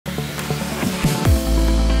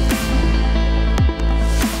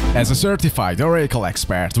As a certified Oracle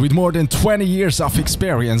expert with more than 20 years of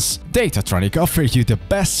experience, Datatronic offers you the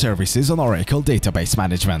best services on Oracle database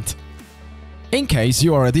management. In case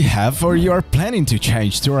you already have or you are planning to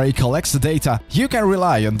change to Oracle Exadata, you can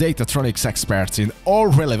rely on Datatronic's experts in all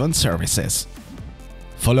relevant services.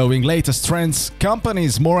 Following latest trends,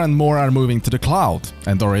 companies more and more are moving to the cloud,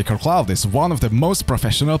 and Oracle Cloud is one of the most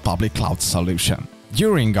professional public cloud solutions.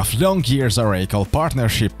 During of long years Oracle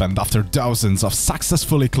partnership and after dozens of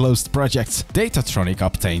successfully closed projects, Datatronic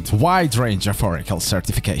obtained a wide range of Oracle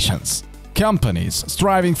certifications. Companies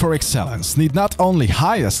striving for excellence need not only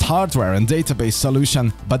highest hardware and database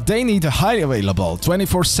solution, but they need a highly available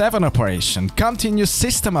 24/7 operation, continuous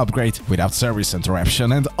system upgrade without service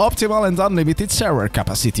interruption and optimal and unlimited server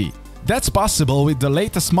capacity. That's possible with the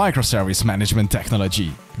latest microservice management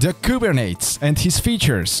technology. The Kubernetes and his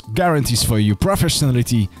features guarantees for you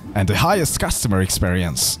professionality and the highest customer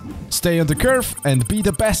experience. Stay on the curve and be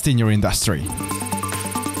the best in your industry.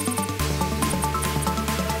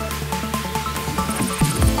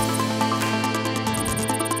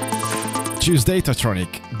 Choose Datatronic,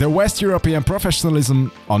 the West European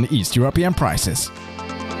professionalism on East European prices.